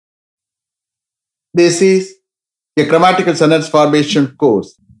This is a grammatical sentence formation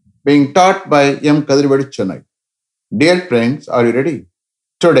course being taught by M. Kadirvadi Chennai. Dear friends, are you ready?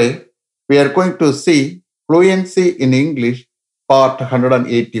 Today, we are going to see Fluency in English, part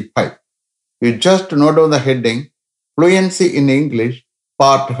 185. You just note down the heading Fluency in English,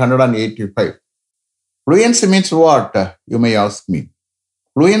 part 185. Fluency means what? You may ask me.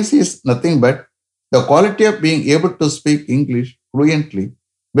 Fluency is nothing but the quality of being able to speak English fluently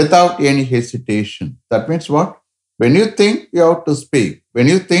without any hesitation. That means what? When you think you have to speak,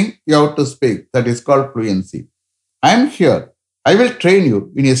 that is called fluency. I am here. I will train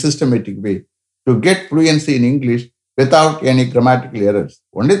you in a systematic way to get fluency in English without any grammatical errors.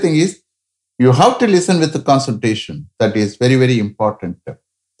 Only thing is, you have to listen with the concentration. That is very, very important.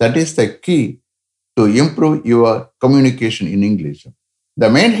 That is the key to improve your communication in English. The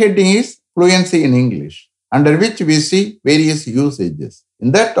main heading is Fluency in English, under which we see various usages.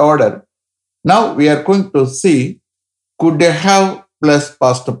 In that order, now we are going to see could have plus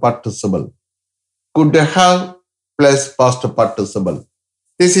past participle. Could have plus past participle.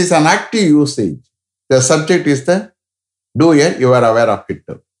 This is an active usage. The subject is the doer, you are aware of it.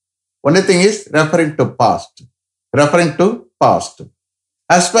 Only thing is referring to past. Referring to past.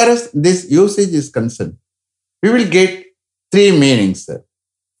 As far as this usage is concerned, we will get three meanings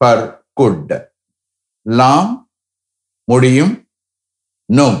for could. Lam, முடியும்,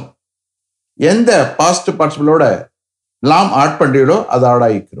 நும். எந்த past participle லாம் add பண்றீங்களோ அது add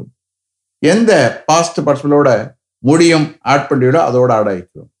ஆகிக்கிறோம். எந்த past participle முடியும் add பண்றீங்களோ அதோட ஆட்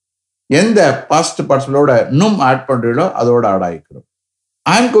ஆகிக்கிறோம். எந்த past participle நும் ஆட் பண்றீங்களோ அதோட ஆட் ஆகிக்கிறோம்.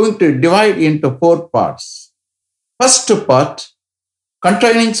 I am going to divide into four parts. First part,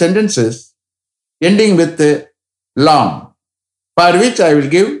 containing sentences ending with lam, for which I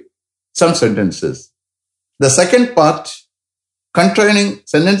will give some sentences. The second part, containing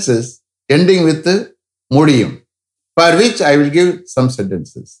sentences ending with முடியும், for which I will give some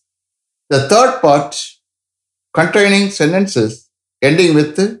sentences. The third part, containing sentences ending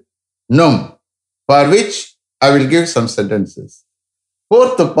with num, for which I will give some sentences.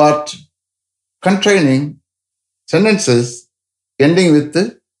 Fourth part, containing sentences ending with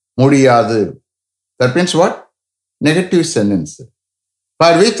முடியாது. That means what? Negative sentence.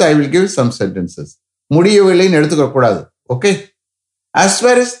 For which I will give some sentences. முடியவில்லைன்னு எடுத்துக்க கூடாது. Okay? As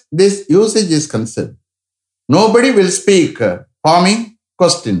far as this usage is concerned, nobody will speak forming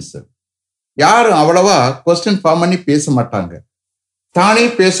questions. யாரும் அவ்வளவா question form பண்ணி பேச மாட்டாங்க. தானே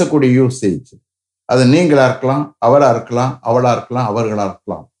பேசக்கூடிய யூசேஜ். அது நீங்களா இருக்கலாம், அவரா இருக்கலாம், அவளா இருக்கலாம், அவர்களா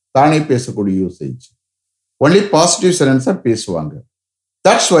இருக்கலாம். தானே பேசக்கூடிய யூசேஜ். Only positive sentences பேசுவாங்க.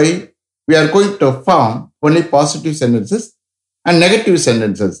 That's why we are going to form only positive sentences and negative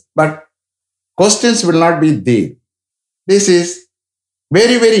sentences. But questions will not be there. This is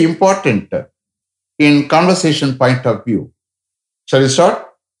very, very important in conversation point of view. Shall we start?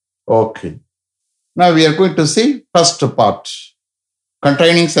 Okay. Now we are going to see first part,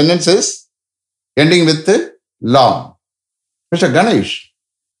 containing sentences ending with long. Mr. Ganesh,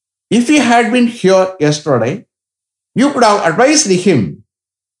 if he had been here yesterday, you could have advised him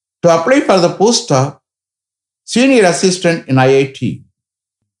to apply for the post of senior assistant in IIT.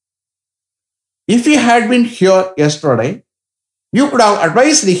 If he had been here yesterday, you could have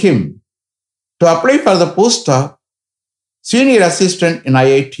advised him to apply for the post of senior assistant in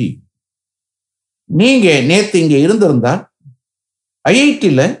IIT. நீங்க நேத்து இங்க இருந்திருந்தா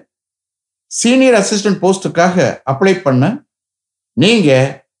ஐஐடியில் senior assistant போஸ்டுக்காக apply பண்ண நீங்க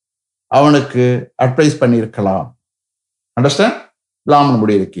அவனுக்கு advice பண்ணியிருக்கலாம். Understand? லாம்னு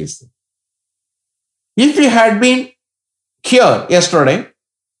முடிகிற case. If he had been here yesterday,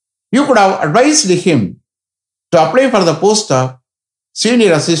 you could have advised him to apply for the post of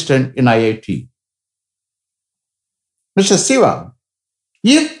senior assistant in IIT. Mr. Siva,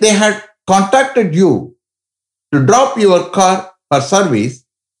 if they had contacted you to drop your car for service,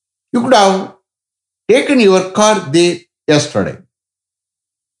 you could have taken your car there yesterday.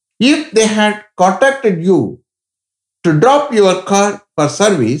 If they had contacted you to drop your car for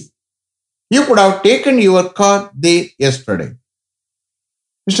service, you could have taken your car there yesterday.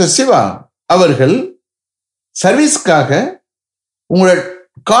 Mr. Siva, அவர்கள் சர்வீஸ்க்காக உங்களோட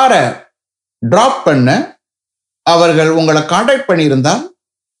காரை drop பண்ண அவர்கள் உங்களை contact பண்ணியிருந்தா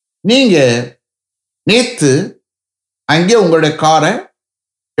நீங்க நேத்து அங்கே உங்களுடைய காரை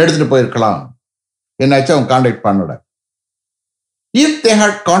எடுத்துட்டு போயிருக்கலாம். என்னாச்சு அவங்க கான்டாக்ட் பண்ணோட. If they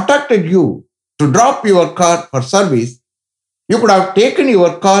had contacted you to drop your car for service, you could have taken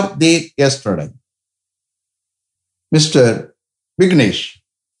your car there yesterday. Mr. Vignesh,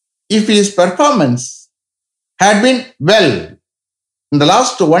 if his performance had been well in the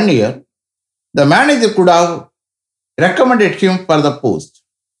last 1 year, the manager could have recommended him for the post.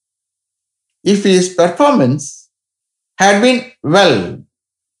 If his performance had been well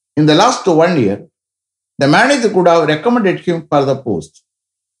in the last 1 year, the manager could have recommended him for the post.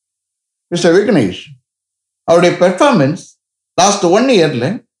 Mr. Vignesh, அவருடைய performance last 1 yearல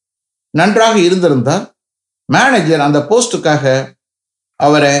நன்றாக இருந்திருந்தால் manager அந்த போஸ்டுக்காக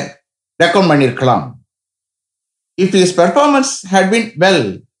அவரை recommend பண்ணியிருக்கலாம். If his performance had been well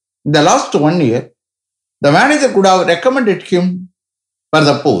in the last 1 year, the manager could have recommended him for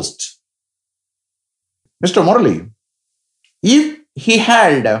the post. Mr. Murali, if he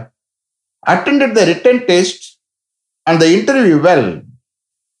had attended the written test and the interview well,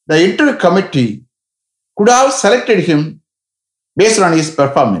 the interview committee could have selected him based on his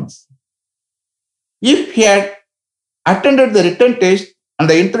performance. If he had attended the written test and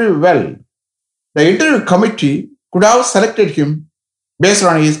the interview well, the interview committee could have selected him based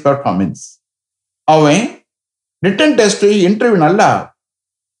on his performance. அவன் written test interview நல்லா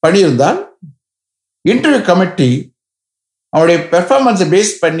பண்ணியிருந்தால் interview committee அவனுடைய பெர்ஃபார்மன்ஸை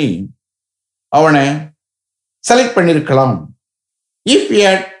base பண்ணி அவனை select பண்ணியிருக்கலாம். If he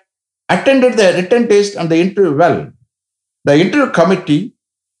had attended the written test and the interview well, the interview committee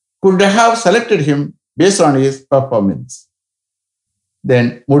could have selected him based on his performance. Then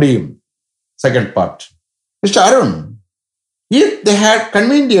முடியும் second part. Mr. Arun, if they had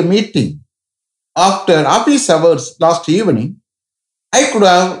convened a meeting after office hours last evening, I could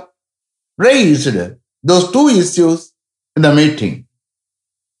have raised those two issues in the meeting.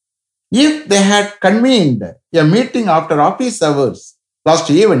 If they had convened a meeting after office hours last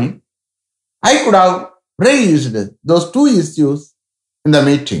evening, I could have raised those two issues in the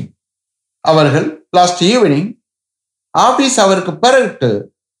meeting. அவர்கள் last evening office அவருக்கு பிறகு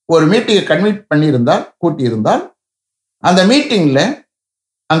ஒரு மீட்டிங்கை conveyed பண்ணியிருந்தால் கூட்டியிருந்தால் அந்த மீட்டிங்கில்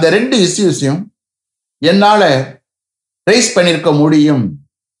அந்த 2 இஷ்யூஸையும் என்னால் ரைஸ் பண்ணியிருக்க முடியும்.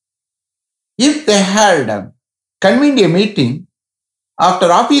 If they had convened a meeting after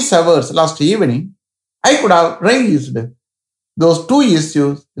office hours last evening, I could have raised those 2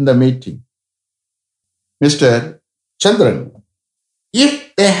 issues in the meeting. Mr. Chandran, if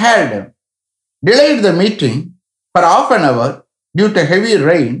they had delayed the meeting for half an hour due to heavy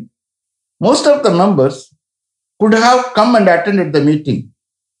rain, most of the members could have come and attended the meeting.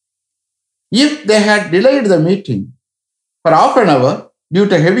 If they had delayed the meeting for half an hour due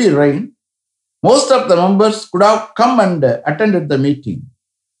to heavy rain, most of the members could have come and attended the meeting.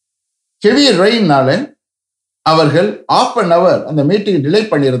 Heavy rainனால அவர்கள் half an hour அந்த meeting delay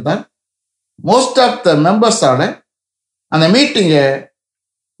பண்ணியிருந்தால் most of the மெம்பர்ஸால அந்த மீட்டிங்கை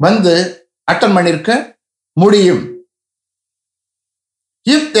வந்து attend பண்ணியிருக்க முடியும்.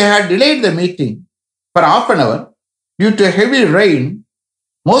 If they had delayed the meeting for half an hour due to heavy rain,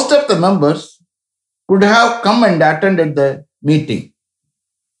 most of the members could have come and attended the meeting.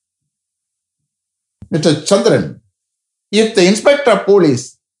 Mr. Chandran, if the inspector of police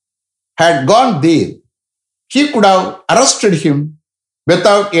had gone there, he could have arrested him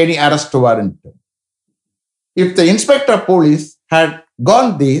without any arrest warrant. If the inspector of police had gone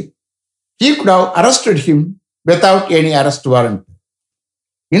there, he could have arrested him without any arrest warrant.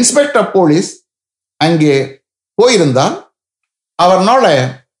 Inspector of police அங்கே போயிருந்தால் அவர்னால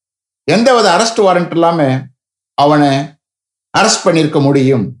எந்தவித arrest warrant இல்லாமல் அவனை arrest பண்ணியிருக்க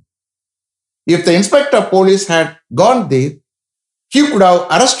முடியும். If the inspector of police had gone there, he could have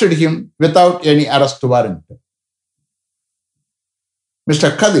arrested him without any arrest warrant. Mr.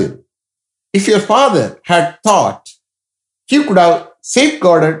 Kadir, if your father had thought he could have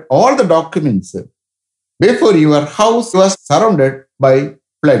safeguarded all the documents before your house was surrounded by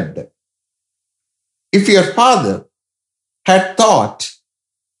flood. If your father had thought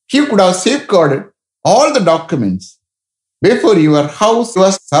he could have safeguarded all the documents before your house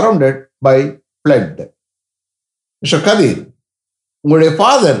was surrounded by flood. Mr. Kadir, உங்களுடைய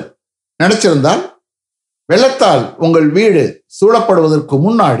father நினைச்சிருந்தால் வெள்ளத்தால் உங்கள் வீடு சூழப்படுவதற்கு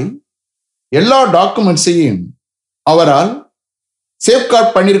முன்னாடி எல்லா டாக்குமெண்ட்ஸையும் அவரால்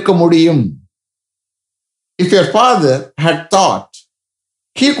safeguard பண்ணியிருக்க முடியும். If your father had thought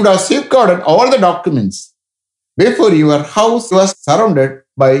he could have safeguarded all the documents before your house was surrounded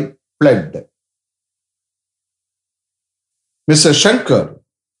by flood. Mr. Shankar,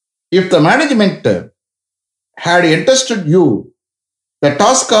 if the management had entrusted you the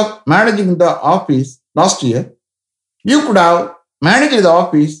task of managing the office last year, you could have managed the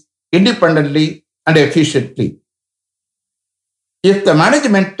office independently and efficiently. If the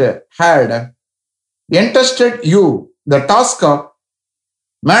management had entrusted you the task of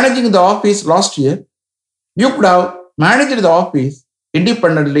managing the office last year, you could have managed the office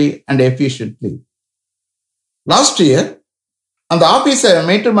independently and efficiently. Last year, அந்த ஆபீஸை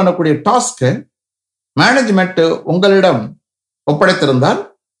maintain பண்ணக்கூடிய டாஸ்கை management உங்களிடம் ஒப்படைத்திருந்தால்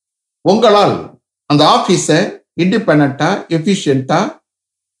உங்களால் அந்த ஆபீஸை இண்டிபெண்டா எஃபிஷியண்டா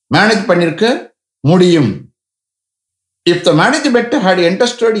manage பண்ணிருக்க முடியும். If the management had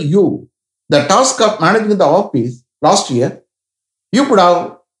entrusted you the task of managing the office last year, you could have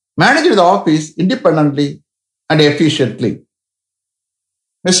managed the office independently and efficiently.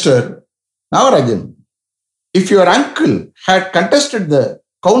 Mr. Navarajan, if your uncle had contested the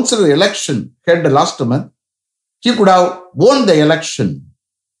council election held last month, he could have won the election.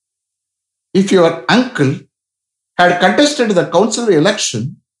 If your uncle had contested the council election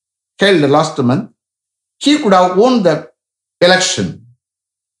held last month, he could have won the election.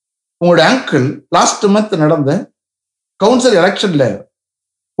 உங்களுடைய uncle last month நடந்த council எலெக்ஷன்ல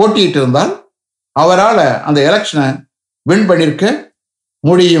போட்டிட்டு இருந்தால் அவரால் அந்த எலெக்ஷனை win பண்ணிருக்க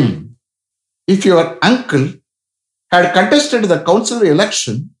முடியும். If your uncle had contested the council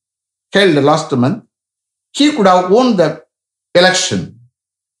election held last month, he could have won the election.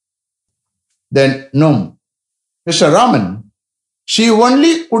 Then no. Mr. Raman, she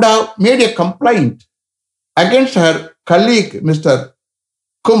only could have made a complaint against her colleague, Mr.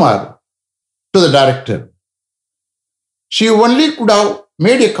 Kumar, to the director. She only could have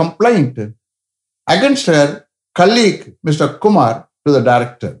made a complaint against her colleague, Mr. Kumar, to the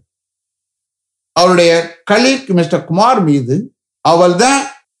director. அவருடைய colleague mister Kumar மீது அவள் தான்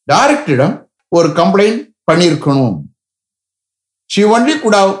டைரக்டரிடம் ஒரு complaint பண்ணியிருக்கணும். She only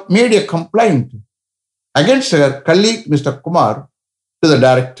could have made a complaint against her colleague, Mr. Kumar, to the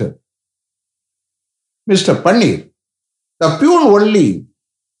director. Mr. Paneer, the peon only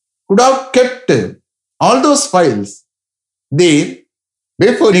could have kept all those files there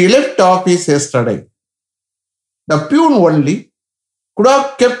before he left office yesterday. The peon only could have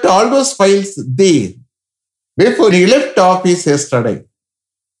kept all those files there before he left office yesterday.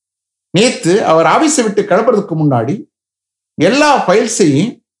 நேத்து அவர் ஆபீஸை விட்டு கிளம்புறதுக்கு முன்னாடி எல்லா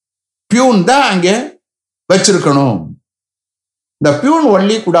ஃபைல்ஸையும் peon தான் அங்க வச்சிருக்கணும். The peon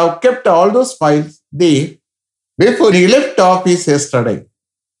only could have kept all those files there before he left office yesterday.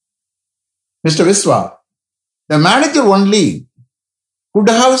 Mr. Viswa, the manager only could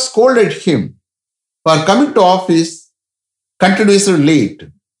have scolded him for coming to office continuously late.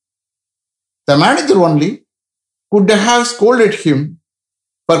 The manager only could have scolded him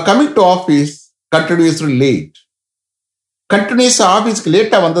for coming to office continuously late. Continuous ஆபீஸ்க்கு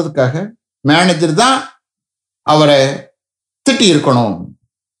லேட்டா வந்ததுக்காக manager தான் அவரை திட்டி இருக்கணும்.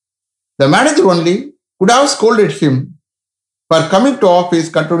 The manager only could have scolded him for coming to office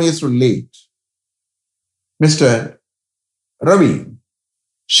continuously late. Mr. Ravi,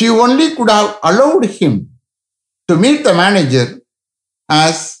 she only could have allowed him to meet the manager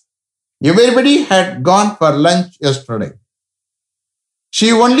as everybody had gone for lunch yesterday. She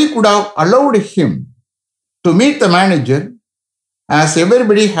only could have allowed him to meet the manager as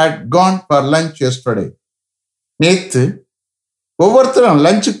everybody had gone for lunch yesterday. நேத்து ஒவ்வொருத்தரும்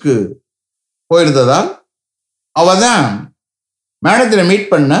லஞ்சுக்கு போயிருந்ததால் அவதான் மேனேஜரை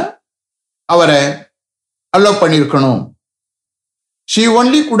meet பண்ண அவரை allow பண்ணியிருக்கணும். She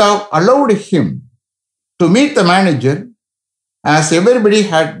only could have allowed him to meet the manager as everybody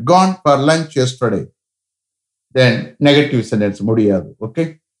had gone for lunch yesterday. Then negative sentence முடியாது. Okay?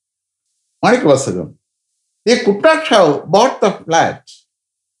 மாணிக்க வாசகம். They could not have bought the flat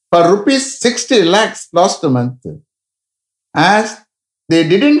for rupees 60 lakhs last month as they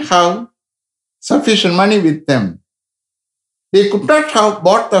didn't have sufficient money with them. They could not have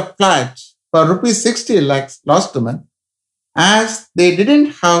bought the flat for rupees 60 lakhs last month as they didn't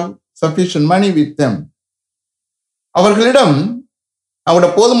have sufficient money with them. அவர்களிடம் அவரோட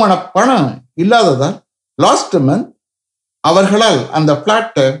போதுமான பணம் இல்லாததால் last month அவர்களால் அந்த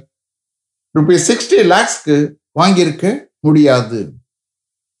பிளாட்டை rupees 60 lakhsக்கு வாங்கியிருக்க முடியாது.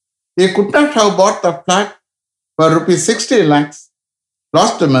 They could not have bought the flat for rupees 60 lakhs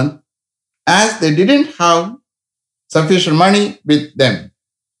last month as they didn't have sufficient money with them.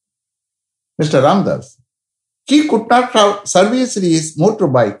 Mr. Ramdas, he could not have serviced his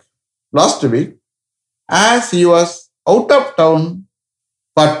motorbike last week as he was out of town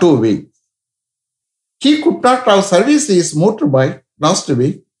for 2 weeks. He could not have serviced his motorbike last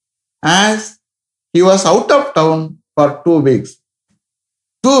week as he was out of town for 2 weeks.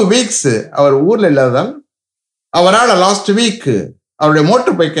 2 weeks அவர் ஊர்ல இல்லாததால் அவரால் last week அவருடைய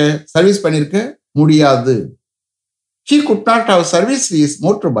motor பைக்கை service பண்ணிருக்க முடியாது. He could not have serviced his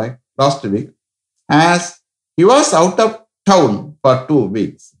motorbike last week as he was out of town for 2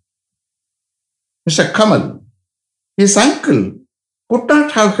 weeks. Mr. Kamal, his uncle could not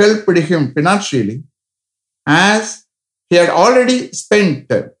have helped him financially as he had already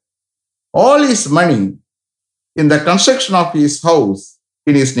spent all his money in the construction of his house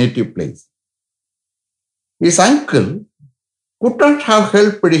in his native place. His uncle could not have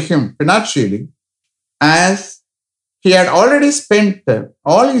helped him financially as he had already spent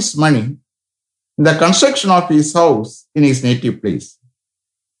all his money in the construction of his house in his native place.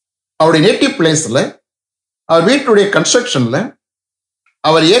 அவருடைய native பிளேஸ்ல அவர் வீட்டுடைய கன்ஸ்ட்ரக்ஷன்ல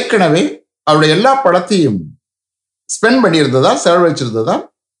அவர் ஏற்கனவே அவருடைய எல்லா பணத்தையும் spend பண்ணியிருந்ததா செலவழிச்சிருந்ததா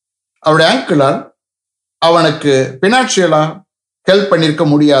அவருடைய அங்கிளால் அவனுக்கு பினான்சியலா ஹெல்ப் பண்ணியிருக்க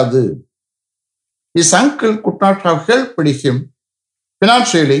முடியாது. His uncle could not have helped him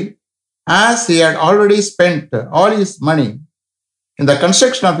financially as he had already spent all his money in the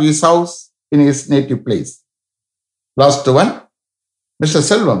construction of his house in his native place. Last one, Mr.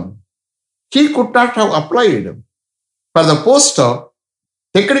 Selvam. He could not have applied for the post of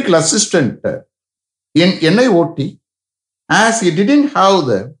technical assistant in NIOT as he didn't have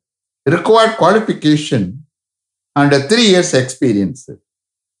the required qualification and 3 years experience.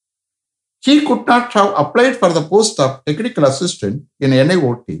 He could not have applied for the post of technical assistant in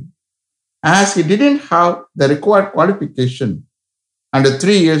NIOT as he didn't have the required qualification and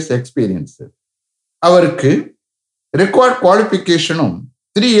 3 years experience. அவருக்கு required qualificationும்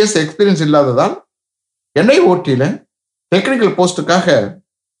 3 years experience இல்லாததால் NIOTல technical போஸ்டுக்காக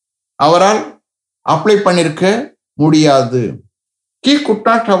அவரால் apply பண்ணிருக்க முடியாது. He could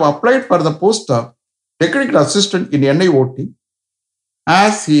not have applied for the post of technical assistant in NIOT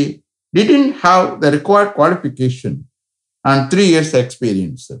as he didn't have the required qualification and 3 years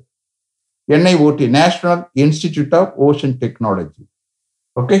experience. NIOT, National Institute of Ocean Technology.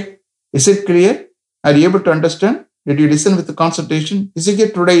 Okay, is it clear? Are you able to understand? Did you listen with the concentration?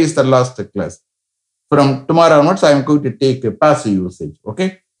 Today is the last class. From tomorrow onwards, I am going to take a passive usage. Okay,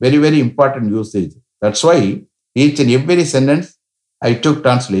 very, very important usage. That's why each and every sentence I took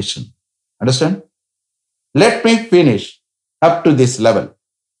translation. Understand? Let me finish up to this level.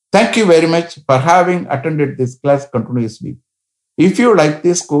 Thank you very much for having attended this class continuously. If you like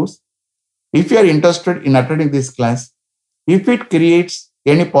this course, if you are interested in attending this class, if it creates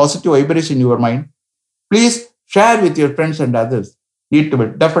any positive vibration in your mind, please share with your friends and others. It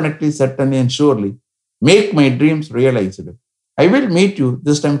will definitely, certainly and surely make my dreams realized. I will meet you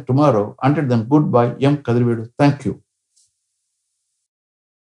this time tomorrow. Until then, goodbye. M. Kadrivedu. Thank you.